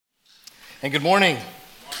And good morning.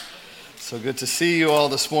 So good to see you all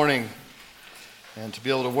this morning and to be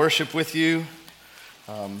able to worship with you.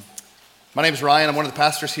 My name is Ryan. I'm one of the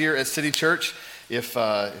pastors here at City Church. If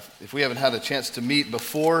we haven't had a chance to meet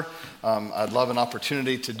before, I'd love an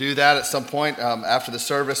opportunity to do that at some point. After the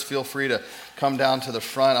service, feel free to come down to the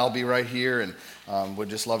front. I'll be right here and would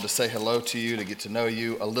just love to say hello to you, to get to know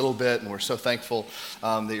you a little bit. And we're so thankful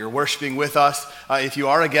that you're worshiping with us. If you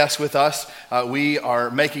are a guest with us, we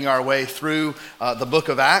are making our way through the book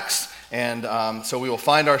of Acts. And so we will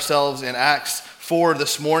find ourselves in Acts 4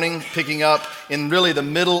 this morning, picking up in really the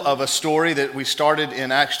middle of a story that we started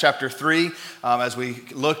in Acts chapter 3 as we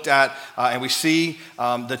looked at and we see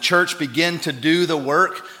the church begin to do the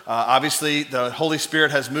work. Obviously, the Holy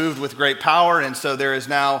Spirit has moved with great power, and so there is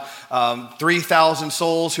now 3,000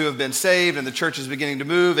 souls who have been saved, and the church is beginning to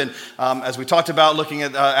move. And as we talked about looking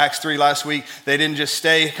at Acts 3 last week, they didn't just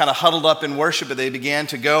stay kind of huddled up in worship, but they began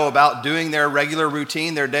to go about doing their regular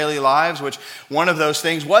routine, their daily lives, which one of those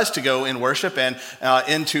things was to go in worship and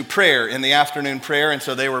into prayer, in the afternoon prayer. And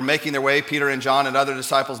so they were making their way, Peter and John and other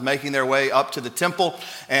disciples making their way up to the temple.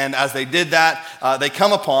 And as they did that, they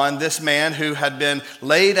come upon this man who had been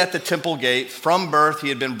laid at the temple gate from birth. He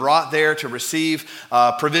had been brought there to receive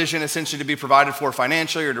provision, essentially to be provided for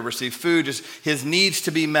financially or to receive food, just his needs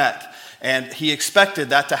to be met. And he expected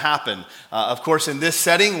that to happen. Of course, in this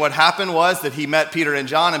setting, what happened was that he met Peter and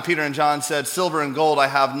John, and Peter and John said, "Silver and gold I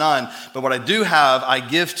have none, but what I do have, I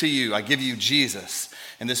give to you. I give you Jesus."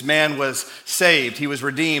 And this man was saved. He was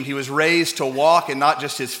redeemed. He was raised to walk, and not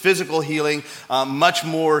just his physical healing. Much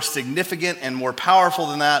more significant and more powerful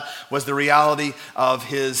than that was the reality of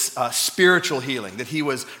his spiritual healing, that he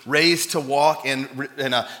was raised to walk in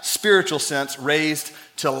a spiritual sense, raised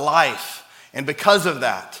to life. And because of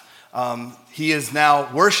that, he is now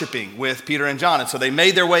worshiping with Peter and John. And so they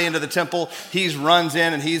made their way into the temple. He runs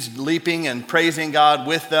in and he's leaping and praising God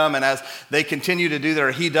with them. And as they continue to do that,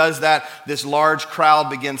 or he does that, this large crowd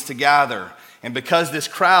begins to gather. And because this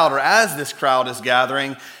crowd, or as this crowd is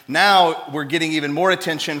gathering, now we're getting even more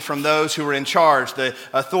attention from those who were in charge, the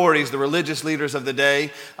authorities, the religious leaders of the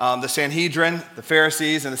day, the Sanhedrin, the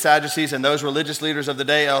Pharisees and the Sadducees, and those religious leaders of the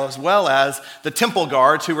day, as well as the temple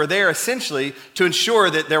guards who were there essentially to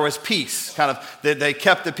ensure that there was peace, kind of that they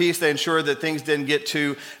kept the peace, they ensured that things didn't get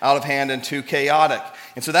too out of hand and too chaotic.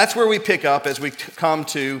 And so that's where we pick up as we come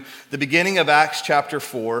to the beginning of Acts chapter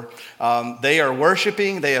 4. They are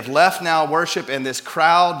worshiping. They have left now worship, and this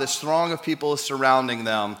crowd, this throng of people is surrounding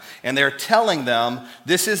them. And they're telling them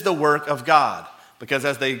this is the work of God. Because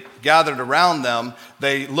as they gathered around them,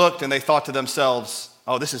 they looked and they thought to themselves,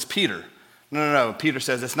 "Oh, this is Peter." No. Peter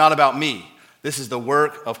says, "It's not about me. This is the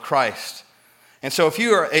work of Christ." And so if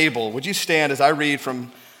you are able, would you stand as I read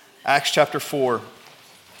from Acts chapter 4,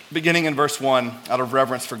 beginning in verse 1, out of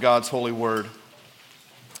reverence for God's holy word.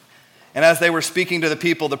 "And as they were speaking to the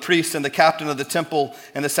people, the priests and the captain of the temple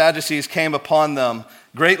and the Sadducees came upon them,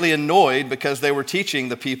 greatly annoyed because they were teaching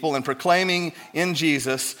the people and proclaiming in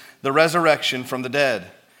Jesus the resurrection from the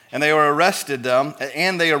dead. And they arrested them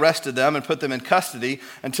and put them in custody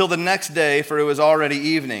until the next day, for it was already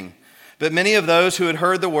evening. But many of those who had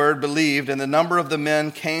heard the word believed, and the number of the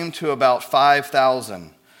men came to about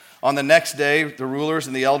 5,000. On the next day, the rulers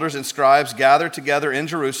and the elders and scribes gathered together in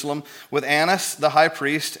Jerusalem with Annas the high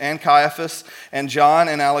priest and Caiaphas and John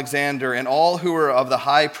and Alexander and all who were of the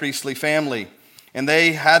high priestly family. And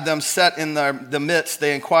they had them set in the midst.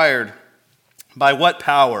 They inquired, 'By what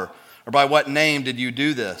power or by what name did you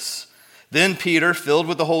do this?' Then Peter, filled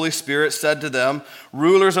with the Holy Spirit, said to them,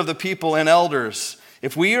 'Rulers of the people and elders,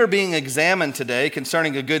 if we are being examined today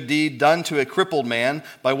concerning a good deed done to a crippled man,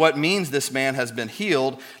 by what means this man has been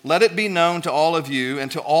healed, let it be known to all of you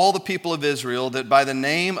and to all the people of Israel that by the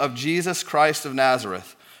name of Jesus Christ of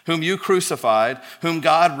Nazareth, whom you crucified, whom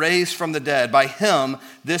God raised from the dead, by him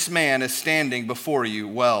this man is standing before you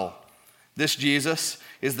well. This Jesus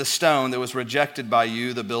is the stone that was rejected by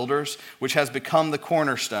you, the builders, which has become the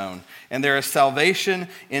cornerstone. And there is salvation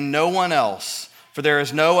in no one else, for there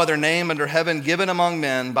is no other name under heaven given among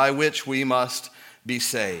men by which we must be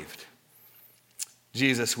saved.'"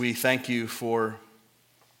 Jesus, we thank you for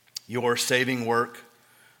your saving work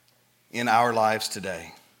in our lives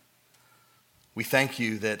today. We thank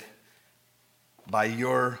you that by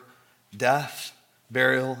your death,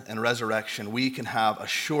 burial, and resurrection, we can have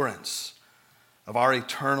assurance of our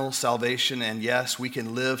eternal salvation. And yes, we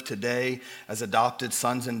can live today as adopted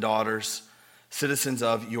sons and daughters, citizens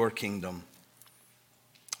of your kingdom.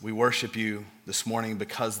 We worship you this morning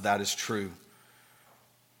because that is true.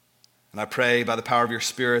 And I pray by the power of your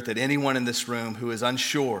Spirit that anyone in this room who is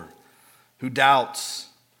unsure, who doubts,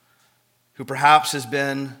 who perhaps has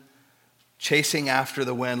been chasing after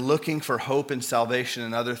the wind, looking for hope and salvation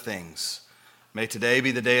and other things. May today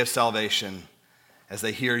be the day of salvation as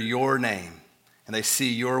they hear your name and they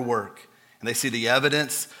see your work and they see the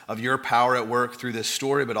evidence of your power at work through this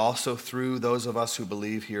story, but also through those of us who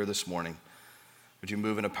believe here this morning. Would you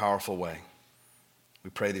move in a powerful way? We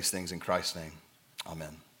pray these things in Christ's name.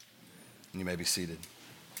 Amen. And you may be seated.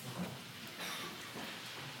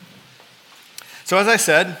 So as I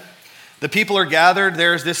said, the people are gathered.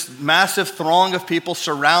 There's this massive throng of people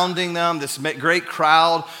surrounding them, this great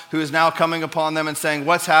crowd who is now coming upon them and saying,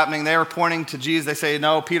 what's happening? They are pointing to Jesus. They say,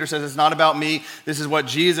 no, Peter says, it's not about me. This is what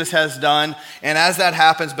Jesus has done. And as that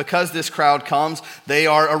happens, because this crowd comes, they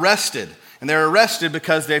are arrested. And they're arrested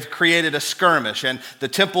because they've created a skirmish. And the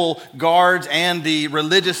temple guards and the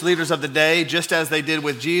religious leaders of the day, just as they did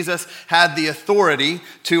with Jesus, had the authority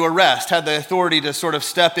to arrest, had the authority to sort of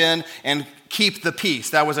step in and keep the peace.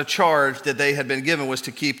 That was a charge that they had been given, was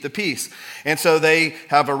to keep the peace. And so they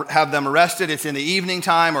have them arrested. It's in the evening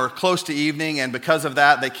time or close to evening, and because of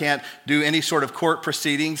that, they can't do any sort of court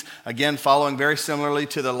proceedings. Again, following very similarly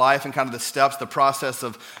to the life and kind of the steps, the process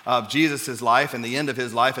of Jesus' life and the end of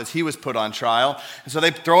his life as he was put on trial. And so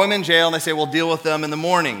they throw him in jail and they say, we'll deal with them in the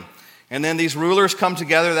morning. And then these rulers come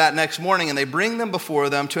together that next morning and they bring them before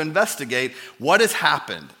them to investigate what has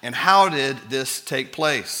happened and how did this take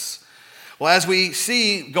place. Well, as we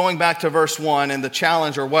see, going back to verse 1 and the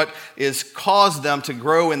challenge or what is caused them to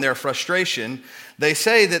grow in their frustration, they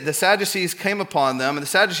say that the Sadducees came upon them, and the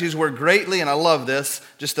Sadducees were greatly, and I love this,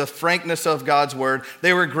 just the frankness of God's word,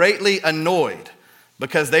 they were greatly annoyed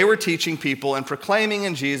because they were teaching people and proclaiming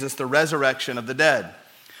in Jesus the resurrection of the dead.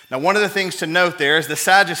 Now, one of the things to note there is the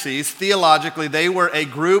Sadducees, theologically, they were a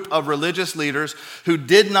group of religious leaders who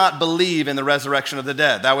did not believe in the resurrection of the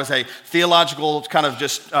dead. That was a theological kind of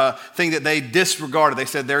just thing that they disregarded. They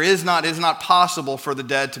said it is not possible for the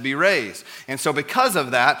dead to be raised. And so because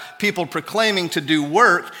of that, people proclaiming to do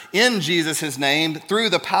work in Jesus' name through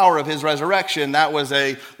the power of his resurrection, that was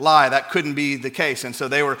a lie. That couldn't be the case. And so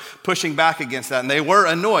they were pushing back against that. And they were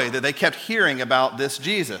annoyed that they kept hearing about this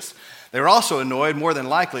Jesus. They were also annoyed, more than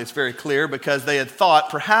likely, it's very clear, because they had thought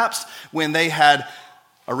perhaps when they had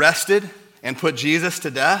arrested and put Jesus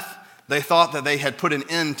to death, they thought that they had put an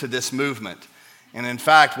end to this movement. And in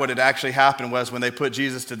fact, what had actually happened was when they put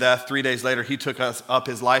Jesus to death, 3 days later, he took up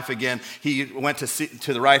his life again. He went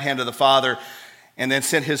to the right hand of the Father and then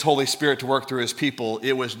sent his Holy Spirit to work through his people.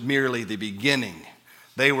 It was merely the beginning.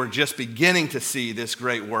 They were just beginning to see this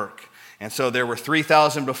great work. And so there were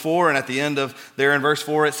 3,000 before, and at the end of there in verse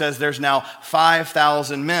 4, it says there's now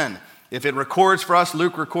 5,000 men. If it records for us,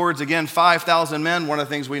 Luke records again 5,000 men. One of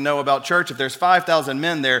the things we know about church, if there's 5,000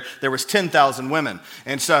 men there was 10,000 women.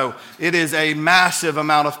 And so it is a massive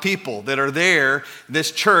amount of people that are there.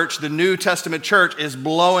 This church, the New Testament church, is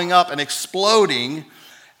blowing up and exploding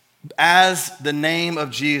as the name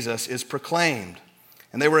of Jesus is proclaimed.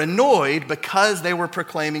 And they were annoyed because they were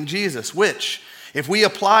proclaiming Jesus, which, if we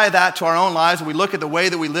apply that to our own lives and we look at the way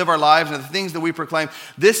that we live our lives and the things that we proclaim,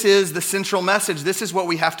 this is the central message. This is what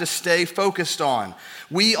we have to stay focused on.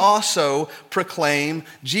 We also proclaim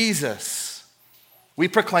Jesus. We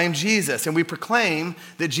proclaim Jesus, and we proclaim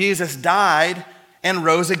that Jesus died and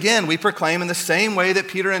rose again. We proclaim in the same way that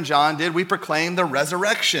Peter and John did. We proclaim the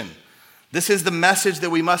resurrection. This is the message that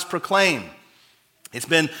we must proclaim. It's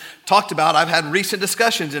been talked about. I've had recent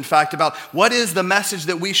discussions, in fact, about what is the message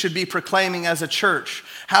that we should be proclaiming as a church?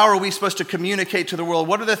 How are we supposed to communicate to the world?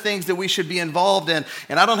 What are the things that we should be involved in?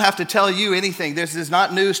 And I don't have to tell you anything. This is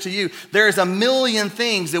not news to you. There's a million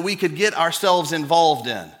things that we could get ourselves involved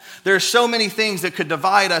in. There's so many things that could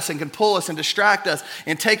divide us and can pull us and distract us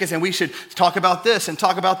and take us, and we should talk about this and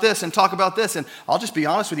talk about this and talk about this. And I'll just be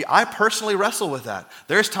honest with you, I personally wrestle with that.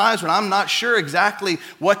 There's times when I'm not sure exactly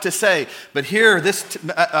what to say, but here this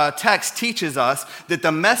text teaches us that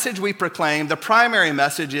the message we proclaim, the primary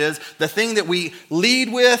message is the thing that we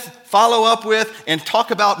lead with, follow up with, and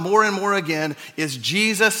talk about more and more again is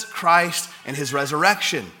Jesus Christ and his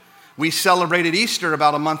resurrection. We celebrated Easter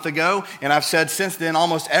about a month ago, and I've said since then,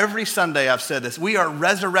 almost every Sunday I've said this, we are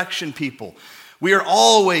resurrection people. We are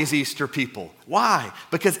always Easter people. Why?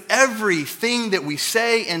 Because everything that we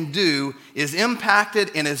say and do is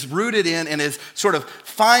impacted and is rooted in and is sort of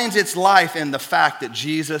finds its life in the fact that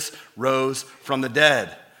Jesus rose from the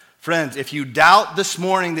dead. Friends, if you doubt this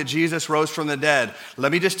morning that Jesus rose from the dead,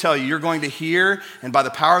 let me just tell you, you're going to hear, and by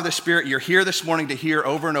the power of the Spirit, you're here this morning to hear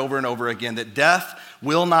over and over and over again that death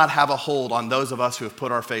will not have a hold on those of us who have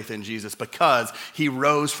put our faith in Jesus because he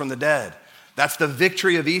rose from the dead. That's the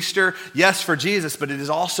victory of Easter, yes, for Jesus, but it is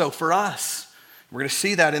also for us. We're going to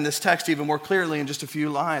see that in this text even more clearly in just a few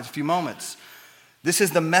moments. This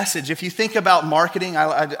is the message. If you think about marketing,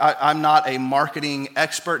 I'm not a marketing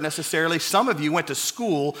expert necessarily. Some of you went to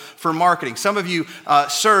school for marketing. Some of you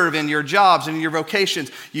serve in your jobs and in your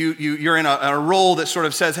vocations. You're in a role that sort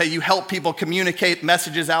of says, hey, you help people communicate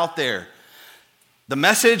messages out there. The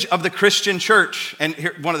message of the Christian church, and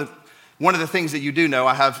here, one of the things that you do know,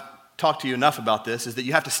 I have talked to you enough about this, is that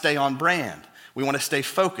you have to stay on brand. We want to stay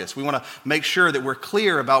focused. We want to make sure that we're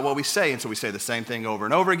clear about what we say. And so we say the same thing over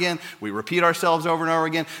and over again. We repeat ourselves over and over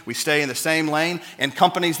again. We stay in the same lane. And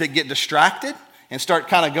companies that get distracted and start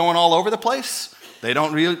kind of going all over the place, they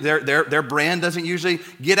don't really, their brand doesn't usually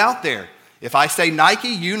get out there. If I say Nike,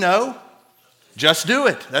 you know, just do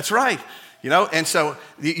it. That's right. You know, and so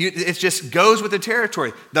it just goes with the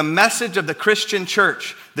territory. The message of the Christian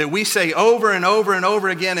church that we say over and over and over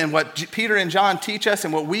again, and what Peter and John teach us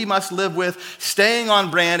and what we must live with, staying on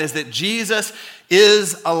brand, is that Jesus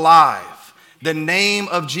is alive. The name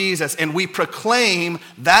of Jesus. And we proclaim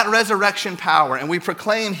that resurrection power, and we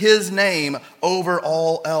proclaim his name over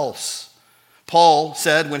all else. Paul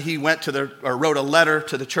said when he wrote a letter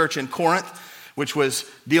to the church in Corinth, which was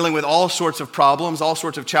dealing with all sorts of problems, all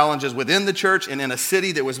sorts of challenges within the church and in a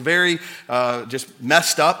city that was very just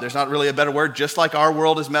messed up. There's not really a better word. Just like our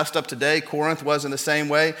world is messed up today, Corinth was in the same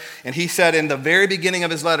way. And he said in the very beginning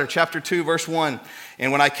of his letter, chapter 2, verse 1,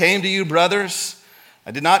 "And when I came to you, brothers,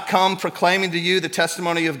 I did not come proclaiming to you the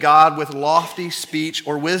testimony of God with lofty speech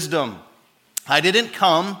or wisdom." I didn't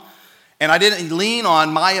come and I didn't lean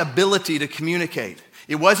on my ability to communicate.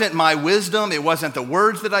 It wasn't my wisdom. It wasn't the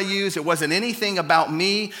words that I used. It wasn't anything about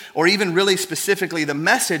me or even really specifically the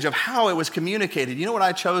message of how it was communicated. You know what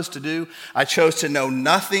I chose to do? I chose to know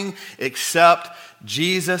nothing except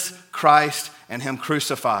Jesus Christ and him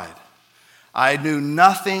crucified. I knew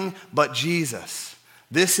nothing but Jesus.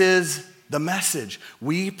 This is the message.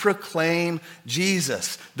 We proclaim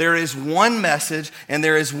Jesus. There is one message and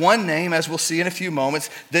there is one name, as we'll see in a few moments,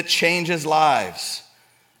 that changes lives.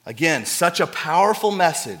 Again, such a powerful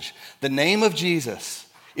message. The name of Jesus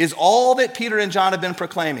is all that Peter and John have been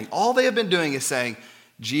proclaiming. All they have been doing is saying,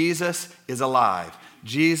 Jesus is alive.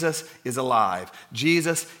 Jesus is alive.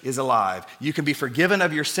 Jesus is alive. You can be forgiven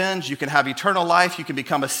of your sins. You can have eternal life. You can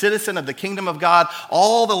become a citizen of the kingdom of God.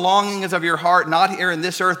 All the longings of your heart, not here in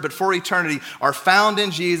this earth, but for eternity, are found in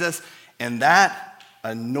Jesus. And that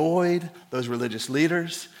annoyed those religious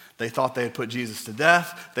leaders. They thought they had put Jesus to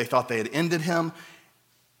death. They thought they had ended him.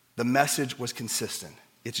 The message was consistent.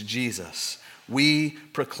 It's Jesus. We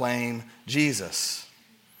proclaim Jesus.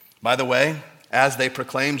 By the way, as they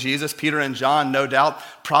proclaimed Jesus, Peter and John, no doubt,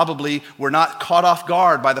 probably were not caught off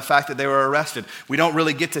guard by the fact that they were arrested. We don't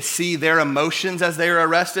really get to see their emotions as they were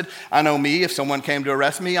arrested. I know me, if someone came to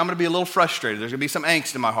arrest me, I'm going to be a little frustrated. There's going to be some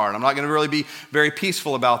angst in my heart. I'm not going to really be very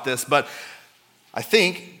peaceful about this, but I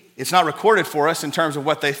think it's not recorded for us in terms of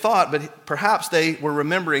what they thought, but perhaps they were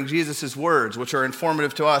remembering Jesus' words, which are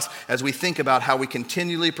informative to us as we think about how we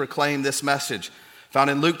continually proclaim this message.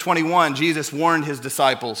 Found in Luke 21, Jesus warned his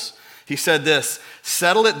disciples. He said this,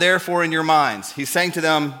 "Settle it therefore in your minds." He's saying to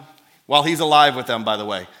them, while he's alive with them, by the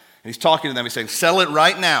way, and he's talking to them, he's saying, settle it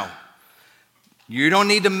right now. You don't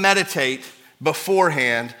need to meditate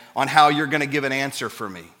beforehand on how you're going to give an answer for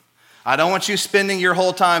me. I don't want you spending your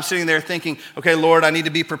whole time sitting there thinking, okay, Lord, I need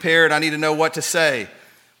to be prepared. I need to know what to say.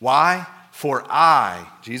 Why? For I,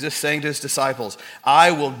 Jesus saying to his disciples, I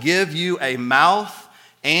will give you a mouth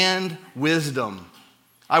and wisdom.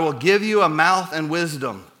 I will give you a mouth and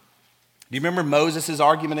wisdom. Do you remember Moses'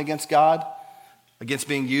 argument against God? Against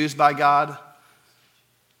being used by God?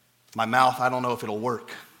 My mouth, I don't know if it'll work.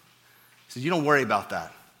 He says, you don't worry about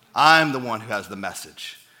that. I'm the one who has the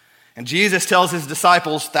message. And Jesus tells his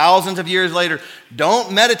disciples thousands of years later,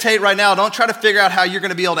 don't meditate right now. Don't try to figure out how you're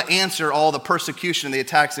going to be able to answer all the persecution and the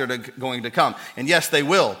attacks that are going to come. And yes, they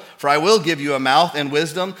will. For I will give you a mouth and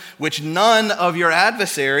wisdom, which none of your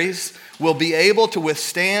adversaries will be able to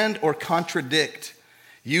withstand or contradict.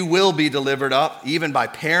 You will be delivered up, even by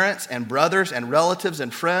parents and brothers and relatives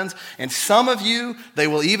and friends. And some of you, they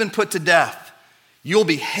will even put to death. You'll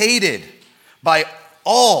be hated by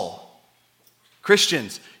all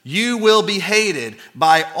Christians. You will be hated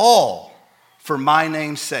by all for my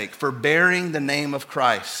name's sake, for bearing the name of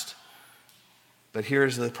Christ. But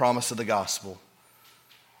here's the promise of the gospel.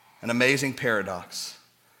 An amazing paradox.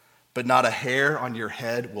 But not a hair on your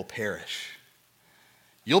head will perish.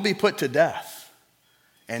 You'll be put to death,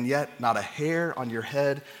 and yet not a hair on your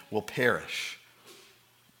head will perish.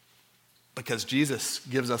 Because Jesus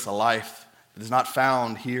gives us a life that is not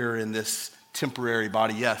found here in this temporary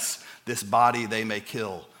body. Yes, this body they may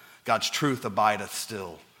kill. God's truth abideth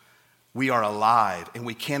still. We are alive, and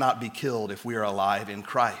we cannot be killed if we are alive in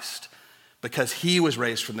Christ. because he was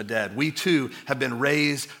raised from the dead. We too have been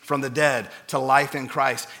raised from the dead to life in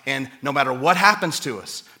Christ. And no matter what happens to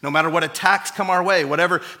us, no matter what attacks come our way,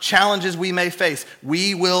 whatever challenges we may face,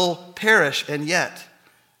 we will perish, and yet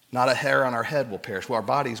not a hair on our head will perish. Well, our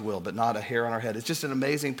bodies will, but not a hair on our head. It's just an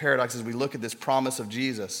amazing paradox as we look at this promise of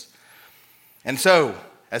Jesus. And so,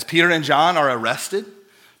 as Peter and John are arrested,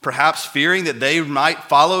 perhaps fearing that they might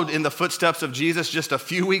follow in the footsteps of Jesus just a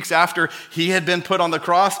few weeks after he had been put on the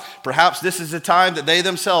cross, perhaps this is the time that they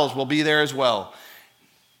themselves will be there as well.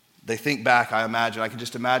 They think back, I can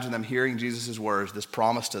just imagine them hearing Jesus' words, this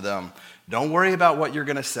promise to them. Don't worry about what you're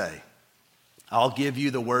going to say. I'll give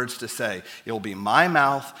you the words to say. It will be my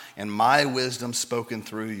mouth and my wisdom spoken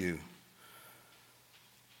through you.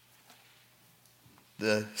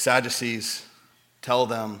 The Sadducees tell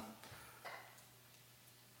them,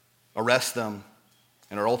 arrest them,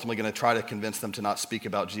 and are ultimately going to try to convince them to not speak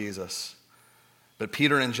about Jesus. But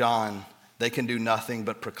Peter and John, they can do nothing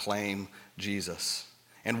but proclaim Jesus.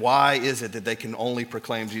 And why is it that they can only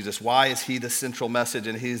proclaim Jesus? Why is he the central message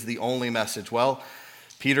and he's the only message? Well,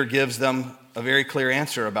 Peter gives them a very clear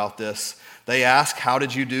answer about this. They ask, how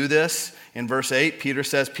did you do this? In verse 8, Peter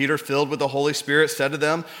says, Peter, filled with the Holy Spirit, said to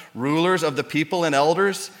them, rulers of the people and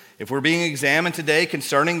elders, if we're being examined today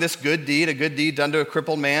concerning this good deed, a good deed done to a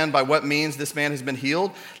crippled man, by what means this man has been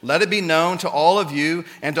healed, let it be known to all of you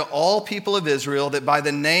and to all people of Israel that by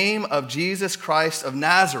the name of Jesus Christ of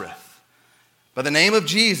Nazareth, by the name of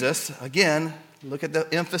Jesus, again, look at the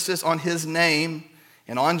emphasis on his name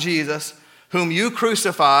and on Jesus, whom you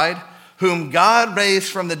crucified, whom God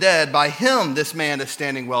raised from the dead, by him this man is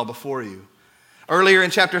standing well before you. Earlier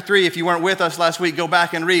in chapter 3, if you weren't with us last week, go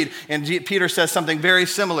back and read. And Peter says something very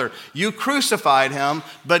similar. You crucified him,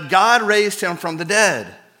 but God raised him from the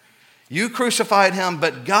dead. You crucified him,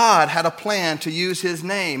 but God had a plan to use his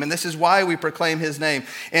name. And this is why we proclaim his name.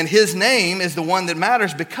 And his name is the one that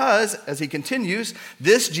matters because, as he continues,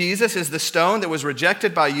 this Jesus is the stone that was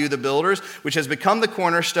rejected by you, the builders, which has become the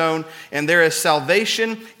cornerstone. And there is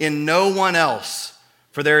salvation in no one else.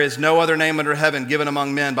 For there is no other name under heaven given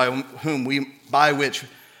among men by which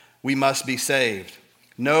we must be saved.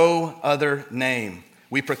 No other name.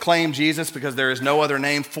 We proclaim Jesus because there is no other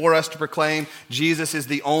name for us to proclaim. Jesus is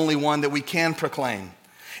the only one that we can proclaim.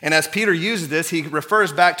 And as Peter uses this, he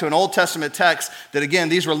refers back to an Old Testament text that, again,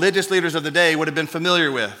 these religious leaders of the day would have been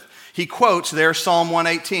familiar with. He quotes there Psalm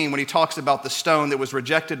 118 when he talks about the stone that was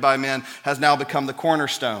rejected by men has now become the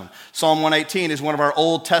cornerstone. Psalm 118 is one of our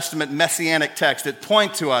Old Testament messianic texts that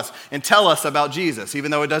point to us and tell us about Jesus. Even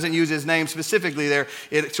though it doesn't use his name specifically there,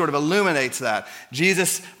 it sort of illuminates that.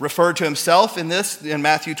 Jesus referred to himself in this in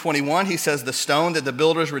Matthew 21. He says, the stone that the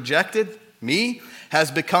builders rejected, me,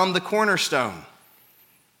 has become the cornerstone.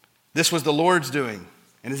 This was the Lord's doing,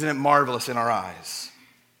 and isn't it marvelous in our eyes?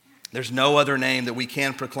 There's no other name that we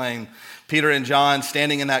can proclaim. Peter and John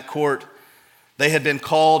standing in that court, they had been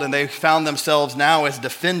called and they found themselves now as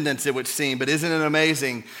defendants, it would seem. But isn't it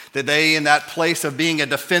amazing that they, in that place of being a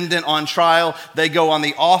defendant on trial, they go on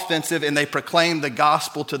the offensive and they proclaim the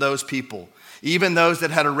gospel to those people. Even those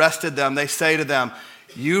that had arrested them, they say to them,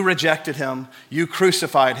 you rejected him, you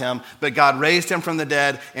crucified him, but God raised him from the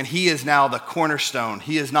dead, and he is now the cornerstone.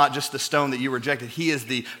 He is not just the stone that you rejected. He is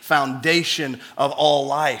the foundation of all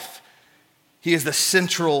life. He is the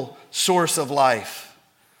central source of life.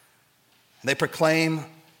 They proclaim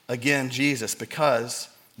again Jesus because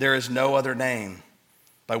there is no other name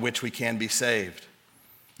by which we can be saved.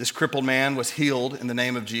 This crippled man was healed in the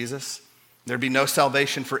name of Jesus. There'd be no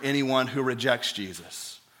salvation for anyone who rejects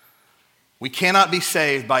Jesus. We cannot be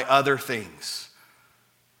saved by other things.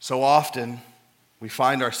 So often we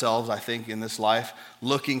find ourselves, I think, in this life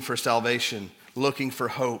looking for salvation, looking for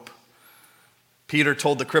hope. Peter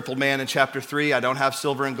told the crippled man in chapter 3, I don't have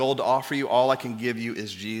silver and gold to offer you. All I can give you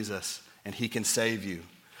is Jesus, and he can save you.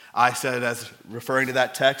 I said, as referring to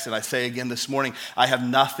that text, and I say again this morning, I have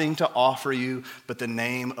nothing to offer you but the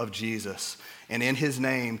name of Jesus. And in his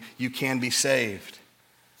name, you can be saved.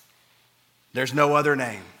 There's no other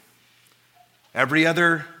name. Every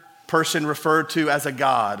other person referred to as a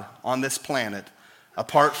God on this planet,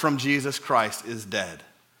 apart from Jesus Christ, is dead.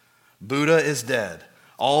 Buddha is dead.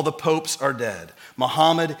 All the popes are dead.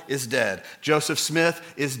 Muhammad is dead. Joseph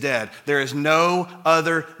Smith is dead. There is no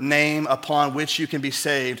other name upon which you can be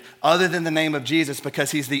saved other than the name of Jesus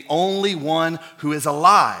because he's the only one who is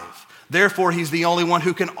alive. Therefore, he's the only one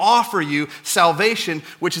who can offer you salvation,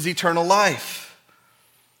 which is eternal life.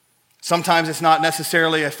 Sometimes it's not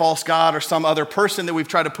necessarily a false god or some other person that we've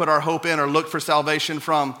tried to put our hope in or look for salvation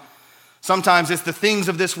from. Sometimes it's the things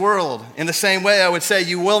of this world. In the same way, I would say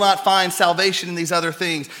you will not find salvation in these other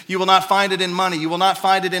things. You will not find it in money. You will not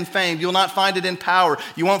find it in fame. You will not find it in power.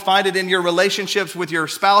 You won't find it in your relationships with your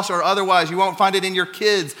spouse or otherwise. You won't find it in your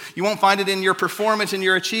kids. You won't find it in your performance and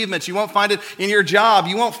your achievements. You won't find it in your job.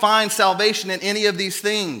 You won't find salvation in any of these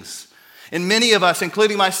things. And many of us,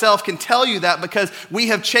 including myself, can tell you that because we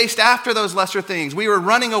have chased after those lesser things. We were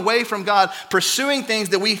running away from God, pursuing things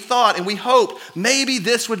that we thought and we hoped, maybe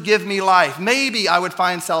this would give me life. Maybe I would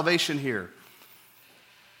find salvation here.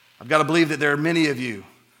 I've got to believe that there are many of you,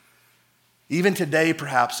 even today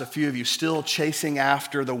perhaps a few of you, still chasing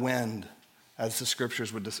after the wind, as the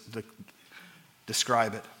scriptures would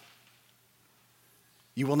describe it.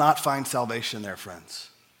 You will not find salvation there,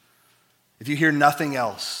 friends. If you hear nothing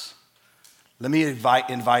else, let me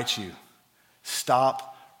invite you,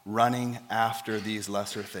 stop running after these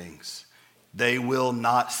lesser things. They will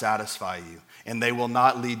not satisfy you, and they will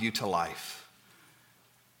not lead you to life.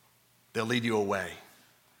 They'll lead you away.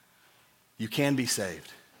 You can be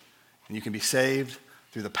saved, and you can be saved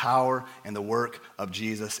through the power and the work of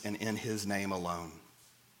Jesus and in his name alone.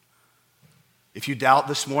 If you doubt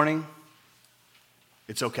this morning,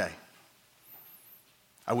 it's okay.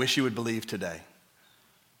 I wish you would believe today.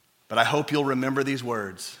 But I hope you'll remember these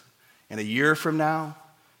words. And a year from now,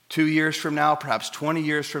 2 years from now, perhaps 20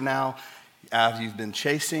 years from now, as you've been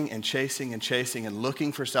chasing and chasing and chasing and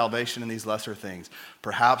looking for salvation in these lesser things,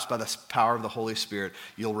 perhaps by the power of the Holy Spirit,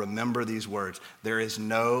 you'll remember these words. There is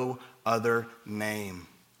no other name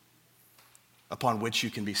upon which you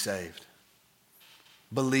can be saved.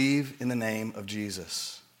 Believe in the name of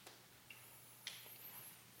Jesus.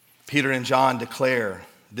 Peter and John declare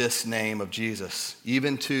this name of Jesus,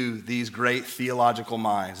 even to these great theological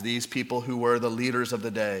minds, these people who were the leaders of the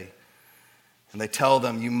day. And they tell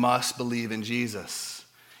them, you must believe in Jesus.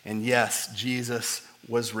 And yes, Jesus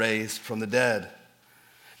was raised from the dead.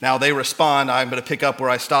 Now they respond. I'm going to pick up where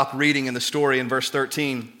I stopped reading in the story in verse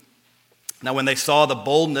 13. Now when they saw the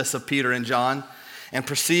boldness of Peter and John and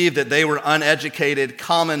perceived that they were uneducated,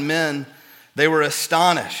 common men, they were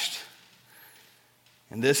astonished.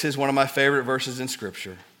 And this is one of my favorite verses in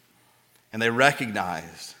Scripture. And they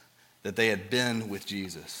recognized that they had been with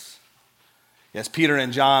Jesus. Yes, Peter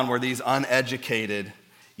and John were these uneducated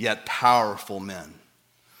yet powerful men.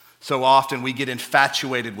 So often we get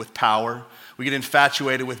infatuated with power. We get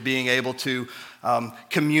infatuated with being able to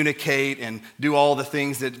communicate and do all the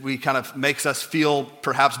things that we kind of makes us feel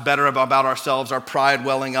perhaps better about ourselves, our pride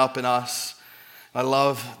welling up in us. I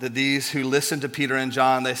love that these who listened to Peter and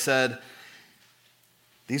John, they said,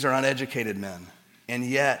 these are uneducated men, and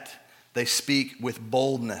yet they speak with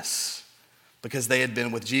boldness because they had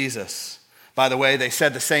been with Jesus. By the way, they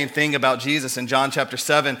said the same thing about Jesus in John chapter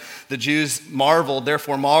 7. The Jews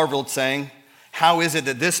therefore marveled, saying, how is it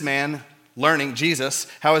that this man, learning, Jesus,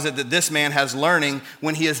 how is it that this man has learning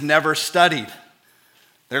when he has never studied?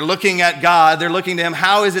 They're looking at God, they're looking to him,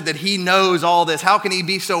 how is it that he knows all this? How can he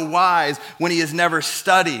be so wise when he has never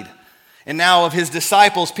studied? And now of his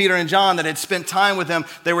disciples, Peter and John, that had spent time with him,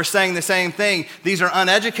 they were saying the same thing. These are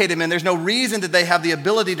uneducated men. There's no reason that they have the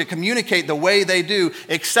ability to communicate the way they do,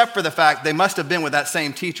 except for the fact they must have been with that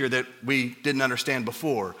same teacher that we didn't understand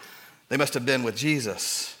before. They must have been with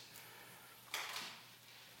Jesus.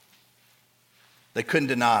 They couldn't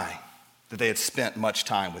deny that they had spent much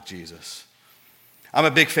time with Jesus. I'm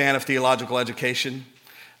a big fan of theological education.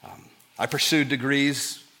 I pursued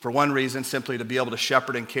degrees for one reason, simply to be able to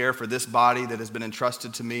shepherd and care for this body that has been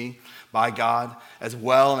entrusted to me by God as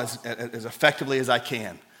well and as effectively as I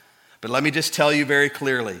can. But let me just tell you very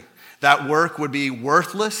clearly, that work would be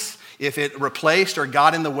worthless if it replaced or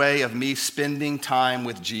got in the way of me spending time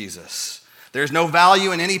with Jesus. There's no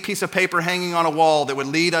value in any piece of paper hanging on a wall that would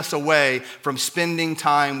lead us away from spending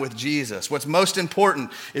time with Jesus. What's most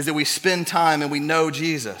important is that we spend time and we know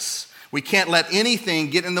Jesus. We can't let anything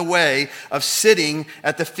get in the way of sitting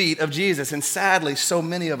at the feet of Jesus. And sadly, so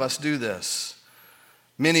many of us do this.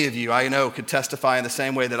 Many of you, I know, could testify in the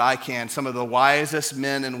same way that I can. Some of the wisest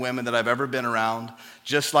men and women that I've ever been around,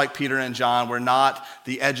 just like Peter and John, were not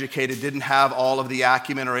the educated, didn't have all of the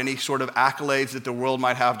acumen or any sort of accolades that the world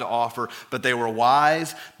might have to offer, but they were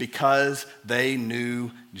wise because they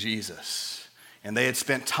knew Jesus. And they had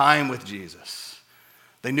spent time with Jesus.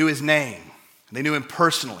 They knew his name. They knew him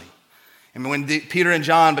personally. And when Peter and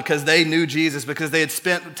John, because they knew Jesus, because they had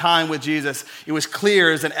spent time with Jesus, it was clear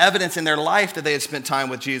as an evidence in their life that they had spent time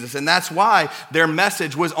with Jesus. And that's why their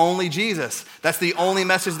message was only Jesus. That's the only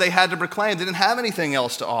message they had to proclaim. They didn't have anything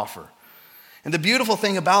else to offer. And the beautiful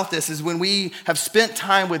thing about this is when we have spent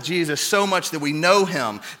time with Jesus so much that we know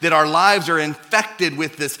him, that our lives are infected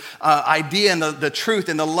with this idea and the truth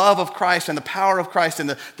and the love of Christ and the power of Christ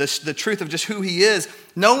and the truth of just who he is,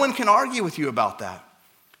 no one can argue with you about that.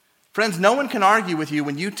 Friends, no one can argue with you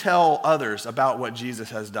when you tell others about what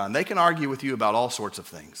Jesus has done. They can argue with you about all sorts of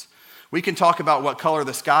things. We can talk about what color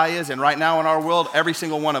the sky is, and right now in our world, every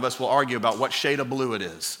single one of us will argue about what shade of blue it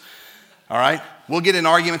is. All right? We'll get in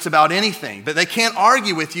arguments about anything, but they can't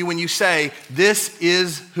argue with you when you say, this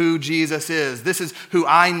is who Jesus is. This is who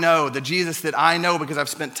I know, the Jesus that I know because I've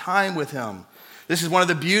spent time with him. This is one of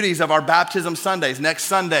the beauties of our baptism Sundays. Next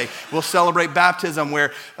Sunday, we'll celebrate baptism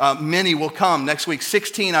where many will come. Next week,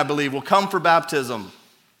 16, I believe, will come for baptism.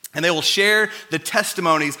 And they will share the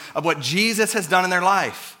testimonies of what Jesus has done in their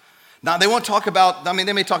life. Now, they won't talk about,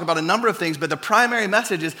 they may talk about a number of things, but the primary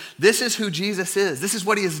message is, this is who Jesus is. This is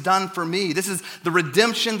what he has done for me. This is the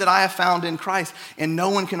redemption that I have found in Christ. And no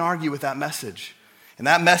one can argue with that message. And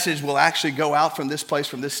that message will actually go out from this place,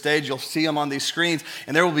 from this stage. You'll see them on these screens.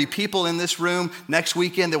 And there will be people in this room next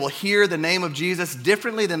weekend that will hear the name of Jesus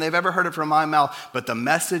differently than they've ever heard it from my mouth. But the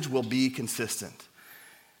message will be consistent.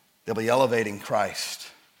 They'll be elevating Christ.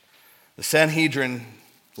 The Sanhedrin,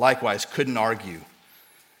 likewise, couldn't argue.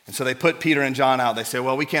 And so they put Peter and John out. They say,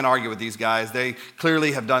 well, we can't argue with these guys. They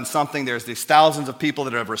clearly have done something. There's these thousands of people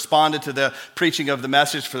that have responded to the preaching of the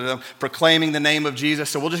message, for them proclaiming the name of Jesus.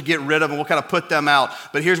 So we'll just get rid of them. We'll kind of put them out.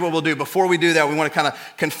 But here's what we'll do. Before we do that, we want to kind of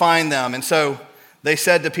confine them. And so they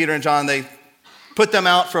said to Peter and John, they put them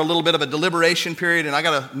out for a little bit of a deliberation period. And I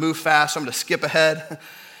got to move fast, so I'm going to skip ahead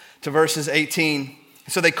to verses 18.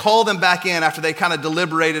 So they call them back in after they kind of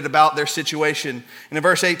deliberated about their situation. And in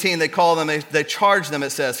verse 18, they call them, they charge them, it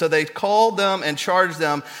says. So they called them and charged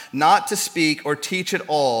them not to speak or teach at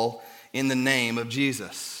all in the name of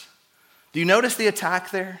Jesus. Do you notice the attack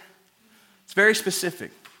there? It's very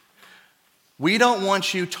specific. We don't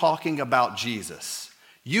want you talking about Jesus.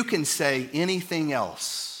 You can say anything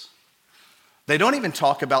else. They don't even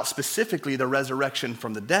talk about specifically the resurrection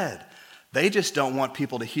from the dead. They just don't want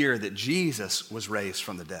people to hear that Jesus was raised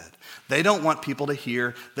from the dead. They don't want people to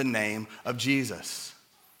hear the name of Jesus.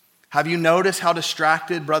 Have you noticed how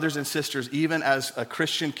distracted, brothers and sisters, even as a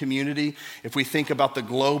Christian community, if we think about the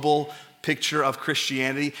global picture of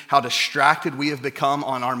Christianity, how distracted we have become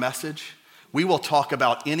on our message? We will talk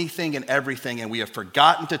about anything and everything, and we have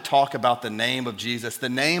forgotten to talk about the name of Jesus, the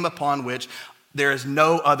name upon which there is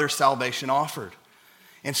no other salvation offered.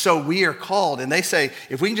 And so we are called, and they say,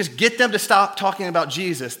 if we can just get them to stop talking about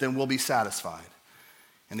Jesus, then we'll be satisfied.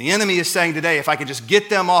 And the enemy is saying today, if I could just get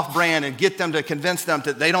them off brand and get them to convince them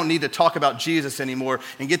that they don't need to talk about Jesus anymore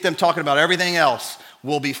and get them talking about everything else,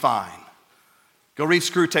 we'll be fine. Go read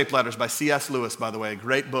Screwtape Letters by C.S. Lewis, by the way. A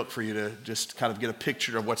great book for you to just kind of get a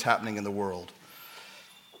picture of what's happening in the world.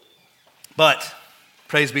 But,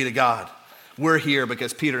 praise be to God, we're here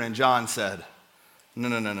because Peter and John said,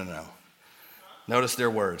 no. Notice their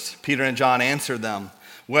words. Peter and John answered them,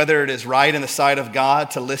 whether it is right in the sight of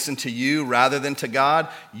God to listen to you rather than to God,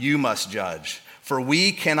 you must judge. For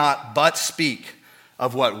we cannot but speak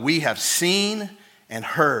of what we have seen and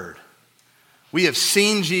heard. We have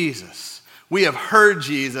seen Jesus. We have heard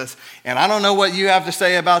Jesus. And I don't know what you have to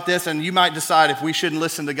say about this, and you might decide if we shouldn't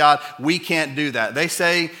listen to God. We can't do that. They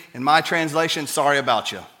say, in my translation, sorry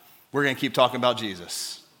about you. We're going to keep talking about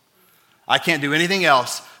Jesus. I can't do anything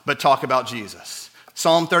else but talk about Jesus.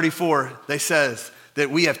 Psalm 34, they says that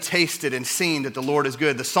we have tasted and seen that the Lord is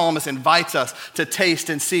good. The psalmist invites us to taste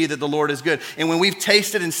and see that the Lord is good. And when we've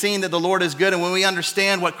tasted and seen that the Lord is good, and when we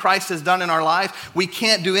understand what Christ has done in our life, we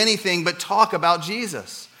can't do anything but talk about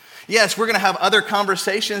Jesus. Yes, we're going to have other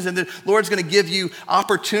conversations, and the Lord's going to give you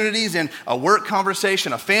opportunities in a work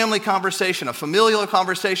conversation, a family conversation, a familial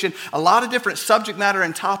conversation, a lot of different subject matter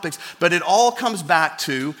and topics, but it all comes back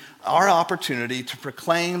to our opportunity to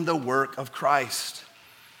proclaim the work of Christ,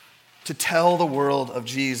 to tell the world of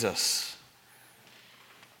Jesus.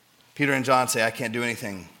 Peter and John say, I can't do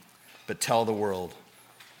anything but tell the world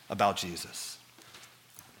about Jesus.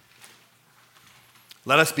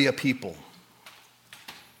 Let us be a people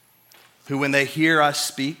who, when they hear us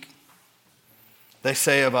speak, they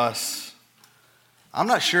say of us, I'm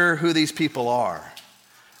not sure who these people are.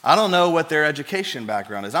 I don't know what their education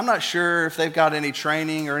background is. I'm not sure if they've got any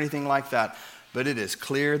training or anything like that, but it is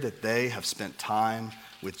clear that they have spent time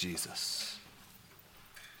with Jesus.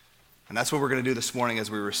 And that's what we're going to do this morning as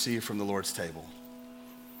we receive from the Lord's table.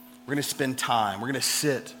 We're going to spend time. We're going to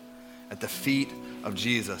sit at the feet of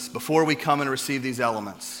Jesus. Before we come and receive these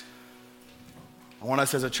elements, I want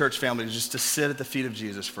us as a church family to sit at the feet of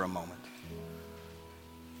Jesus for a moment.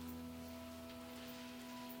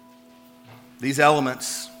 These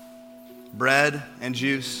elements, bread and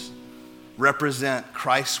juice, represent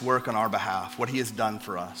Christ's work on our behalf, what he has done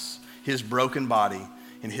for us, his broken body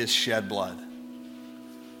and his shed blood.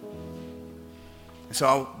 And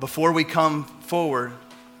so before we come forward,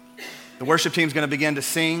 the worship team is going to begin to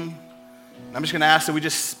sing. I'm just going to ask that we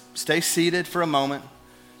just stay seated for a moment.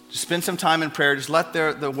 Just spend some time in prayer. Just let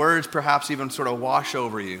the words perhaps even sort of wash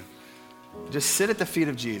over you. Just sit at the feet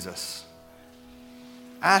of Jesus.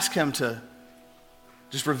 Ask him to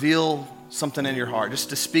just reveal something in your heart, just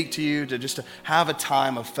to speak to you, to have a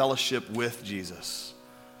time of fellowship with Jesus,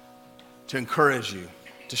 to encourage you,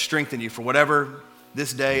 to strengthen you for whatever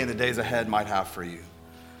this day and the days ahead might have for you.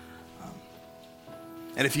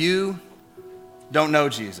 And if you don't know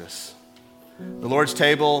Jesus, the Lord's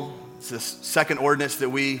table is this second ordinance that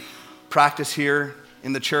we practice here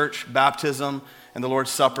in the church, baptism and the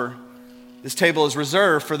Lord's Supper. This table is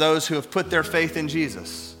reserved for those who have put their faith in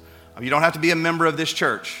Jesus. You don't have to be a member of this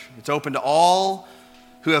church. It's open to all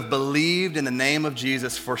who have believed in the name of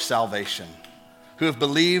Jesus for salvation, who have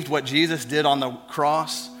believed what Jesus did on the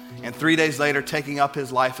cross, and 3 days later taking up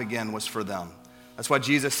his life again was for them. That's why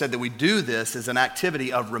Jesus said that we do this as an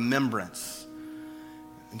activity of remembrance.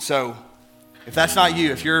 And so, if that's not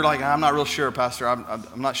you, if you're like, I'm not real sure, Pastor,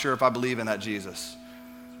 I'm not sure if I believe in that Jesus.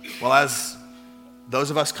 Well, as those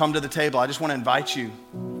of us come to the table, I just want to invite you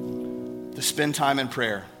to spend time in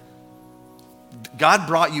prayer. God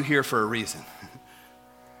brought you here for a reason.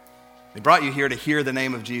 He brought you here to hear the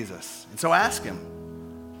name of Jesus. And so ask him.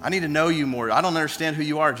 I need to know you more. I don't understand who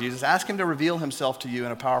you are, Jesus. Ask him to reveal himself to you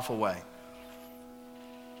in a powerful way.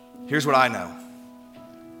 Here's what I know.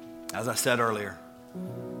 As I said earlier,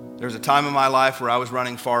 there was a time in my life where I was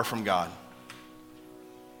running far from God.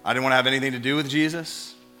 I didn't want to have anything to do with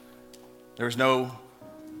Jesus. There was no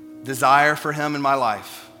desire for him in my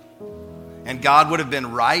life. And God would have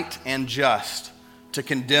been right and just to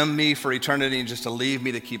condemn me for eternity and just to leave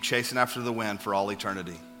me to keep chasing after the wind for all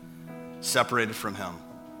eternity, separated from him.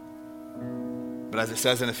 But as it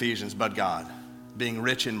says in Ephesians, but God, being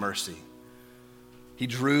rich in mercy, he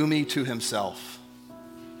drew me to himself.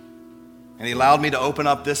 And he allowed me to open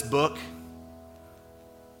up this book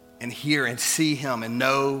and hear and see him and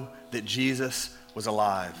know that Jesus was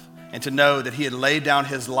alive. And to know that he had laid down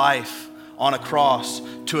his life on a cross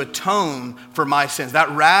to atone for my sins. That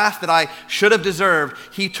wrath that I should have deserved,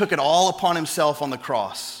 he took it all upon himself on the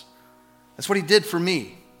cross. That's what he did for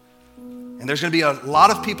me. And there's going to be a lot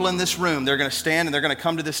of people in this room, they're going to stand and they're going to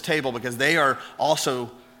come to this table because they are also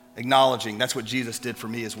acknowledging that's what Jesus did for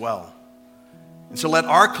me as well. And so let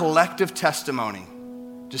our collective testimony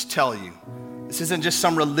just tell you, this isn't just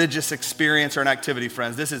some religious experience or an activity,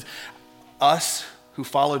 friends. This is us who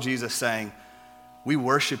follow Jesus saying, we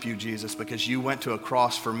worship you, Jesus, because you went to a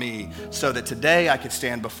cross for me so that today I could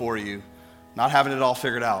stand before you, not having it all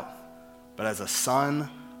figured out, but as a son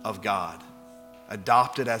of God,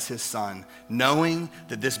 adopted as his son, knowing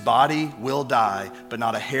that this body will die, but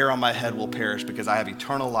not a hair on my head will perish because I have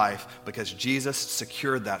eternal life because Jesus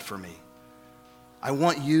secured that for me. I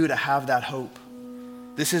want you to have that hope.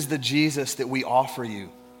 This is the Jesus that we offer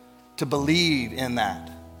you, to believe in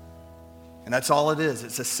that. And that's all it is.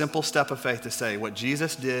 It's a simple step of faith to say what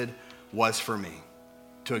Jesus did was for me,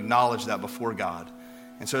 to acknowledge that before God.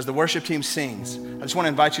 And so as the worship team sings, I just want to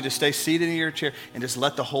invite you to stay seated in your chair and just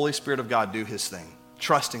let the Holy Spirit of God do his thing,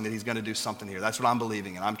 trusting that he's going to do something here. That's what I'm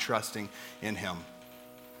believing, and I'm trusting in him.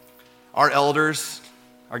 Our elders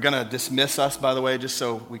are going to dismiss us, by the way, just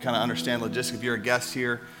so we kind of understand logistics. If you're a guest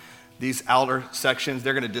here, these outer sections,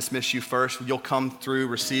 they're going to dismiss you first. You'll come through,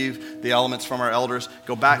 receive the elements from our elders,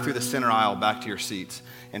 go back through the center aisle, back to your seats.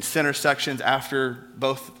 And center sections, after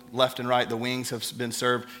both left and right, the wings have been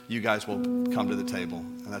served, you guys will come to the table.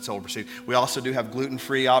 And that's all we'll proceed. We also do have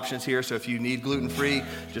gluten-free options here. So if you need gluten-free,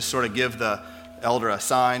 just sort of give the elder a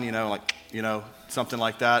sign, something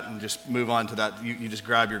like that, and just move on to that. You just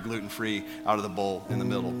grab your gluten-free out of the bowl in the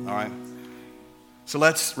middle, all right? So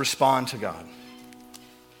let's respond to God.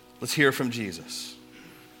 Let's hear from Jesus.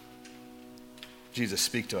 Jesus,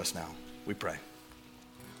 speak to us now. We pray.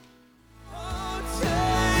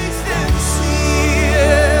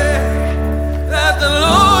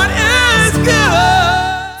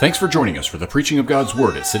 Thanks for joining us for the preaching of God's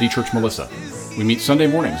Word at City Church Melissa. We meet Sunday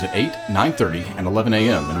mornings at 8, 9:30, and 11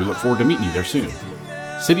 a.m., and we look forward to meeting you there soon.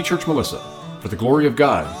 City Church Melissa, for the glory of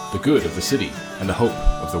God, the good of the city, and the hope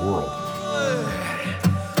of the world.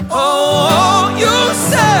 Oh, you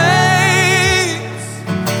say